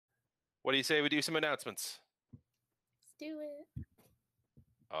What do you say we do some announcements? Let's do it.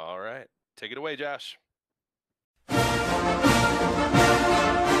 All right. Take it away, Josh.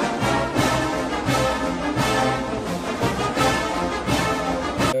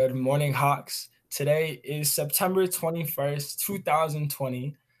 Good morning, Hawks. Today is September 21st,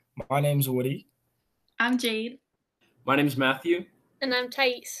 2020. My name's Woody. I'm Jade. My name's Matthew. And I'm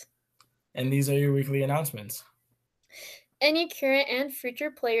Thais. And these are your weekly announcements. Any current and future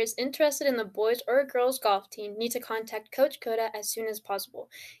players interested in the boys or girls golf team need to contact Coach Coda as soon as possible.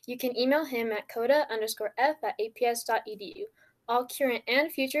 You can email him at coda_f@aps.edu. All current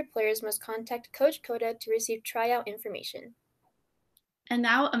and future players must contact Coach Coda to receive tryout information. And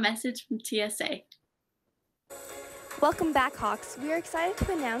now a message from TSA. Welcome back, Hawks. We are excited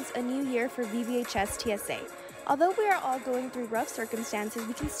to announce a new year for VBHS TSA. Although we are all going through rough circumstances,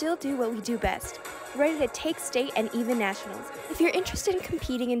 we can still do what we do best. We're ready to take state and even nationals. If you're interested in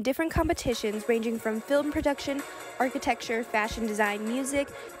competing in different competitions ranging from film production, architecture, fashion design, music,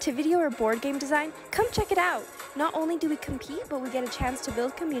 to video or board game design, come check it out. Not only do we compete, but we get a chance to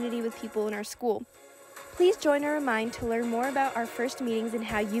build community with people in our school. Please join our Remind to learn more about our first meetings and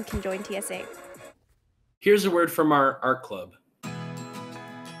how you can join TSA. Here's a word from our art club.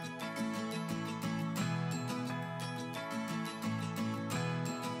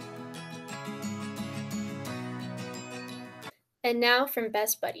 And now from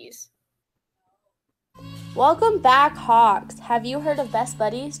Best Buddies. Welcome back, Hawks! Have you heard of Best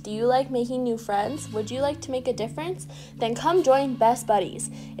Buddies? Do you like making new friends? Would you like to make a difference? Then come join Best Buddies.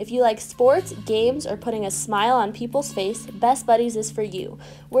 If you like sports, games, or putting a smile on people's face, Best Buddies is for you.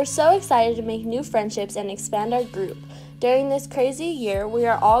 We're so excited to make new friendships and expand our group. During this crazy year, we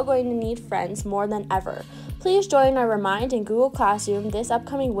are all going to need friends more than ever. Please join our Remind in Google Classroom this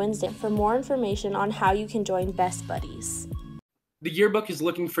upcoming Wednesday for more information on how you can join Best Buddies. The yearbook is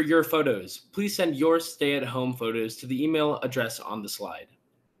looking for your photos. Please send your stay-at-home photos to the email address on the slide.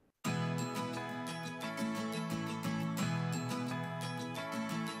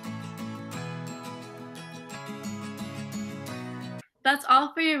 That's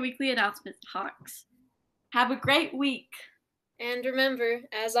all for your weekly announcements, Hawks. Have a great week. And remember,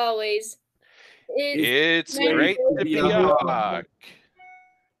 as always, It's great to be a Hawk.